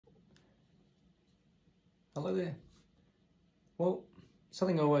Hello there. Well,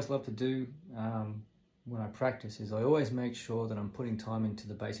 something I always love to do when I practice is I always make sure that I'm putting time into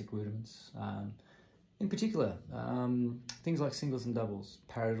the basic rudiments. In particular, things like singles and doubles,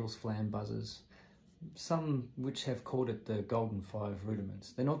 paradiddles, flam, buzzers, some which have called it the golden five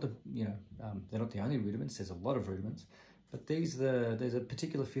rudiments. They're not they're not the only rudiments. There's a lot of rudiments, but there's a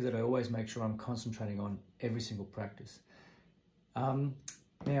particular few that I always make sure I'm concentrating on every single practice.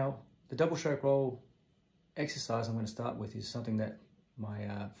 Now, the double stroke roll exercise I'm going to start with is something that my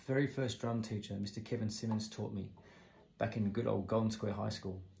very first drum teacher, Mr. Kevin Simmons, taught me back in good old Golden Square High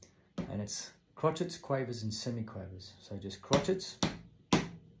School. And it's crotchets, quavers and semi-quavers. So just crotchets,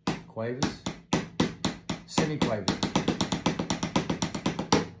 quavers, semi-quavers.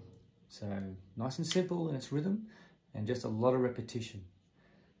 So nice and simple in its rhythm and just a lot of repetition.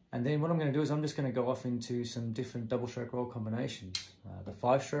 And then what I'm going to do is I'm just going to go off into some different double stroke roll combinations. The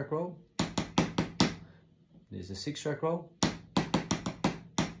 5-stroke roll. There's a 6-stroke roll.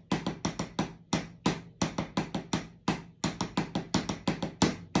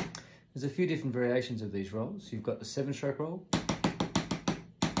 There's a few different variations of these rolls. You've got the 7-stroke roll,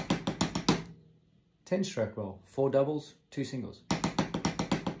 10-stroke roll, 4 doubles, 2 singles.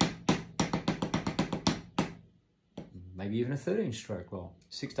 Maybe even a 13-stroke roll,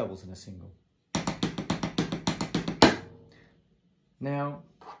 6 doubles and a single. Now,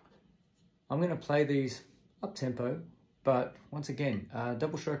 I'm going to play these up tempo, but once again,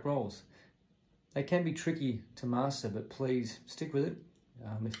 double stroke rolls, they can be tricky to master, but please stick with it.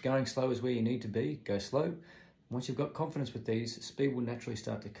 If going slow is where you need to be, go slow. Once you've got confidence with these, speed will naturally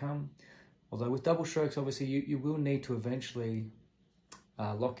start to come. Although with double strokes, obviously you will need to eventually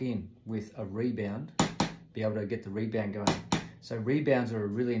lock in with a rebound, be able to get the rebound going. So rebounds are a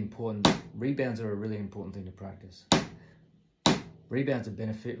really important thing to practice. Rebounds are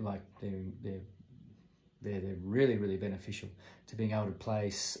they're really beneficial to being able to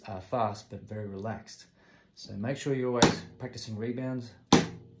play fast but very relaxed. So make sure you're always practicing rebounds,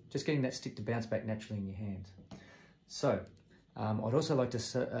 just getting that stick to bounce back naturally in your hands. So I'd also like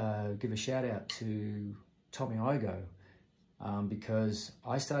to give a shout out to Tommy Igoe, because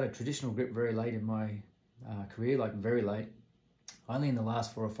I started traditional grip very late in my career, like very late. Only in the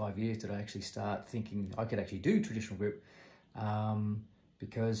last 4 or 5 years did I actually start thinking I could actually do traditional grip,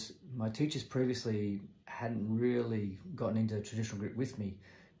 because my teachers previously hadn't really gotten into traditional grip with me.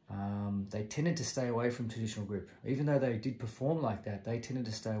 They tended to stay away from traditional grip. Even though they did perform like that, they tended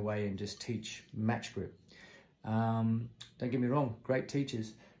to stay away and just teach match grip. Don't get me wrong, great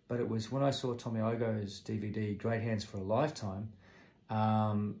teachers, but it was when I saw Tommy Igoe's DVD, Great Hands for a Lifetime,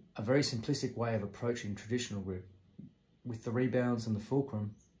 a very simplistic way of approaching traditional grip with the rebounds and the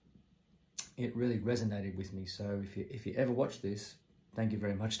fulcrum. It really resonated with me. So if you ever watch this, thank you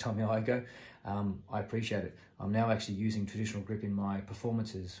very much, Tommy Igoe. I appreciate it. I'm now actually using traditional grip in my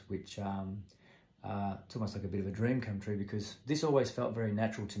performances, which it's almost like a bit of a dream come true, because this always felt very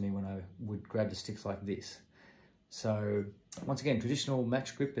natural to me when I would grab the sticks like this. So once again, traditional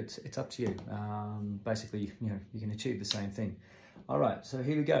match grip, it's up to you. Basically, you can achieve the same thing. All right, so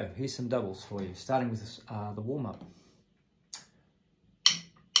here we go. Here's some doubles for you, starting with the warm-up.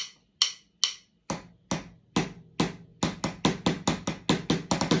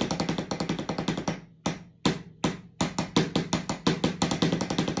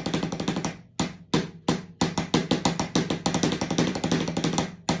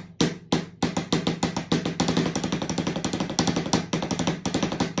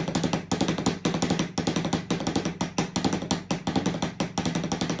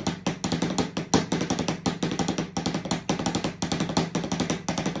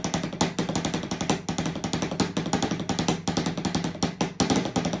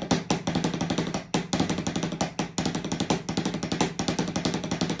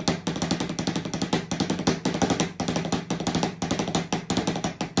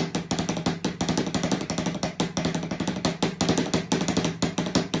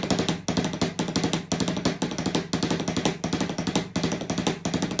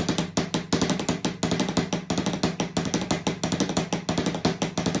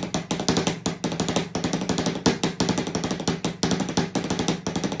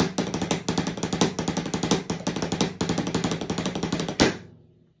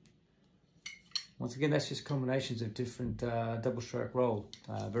 Once again, that's just combinations of different double stroke roll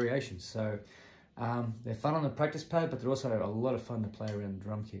variations. So they're fun on the practice pad, but they're also a lot of fun to play around the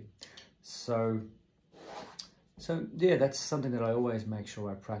drum kit. So yeah, that's something that I always make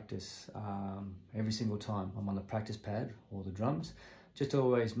sure I practice every single time I'm on the practice pad or the drums, just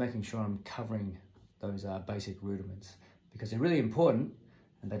always making sure I'm covering those basic rudiments, because they're really important.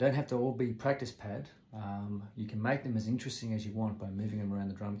 And they don't have to all be practice pad. You can make them as interesting as you want by moving them around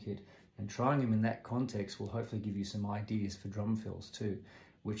the drum kit, and trying them in that context will hopefully give you some ideas for drum fills too,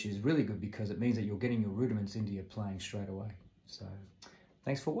 which is really good because it means that you're getting your rudiments into your playing straight away. So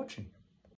thanks for watching.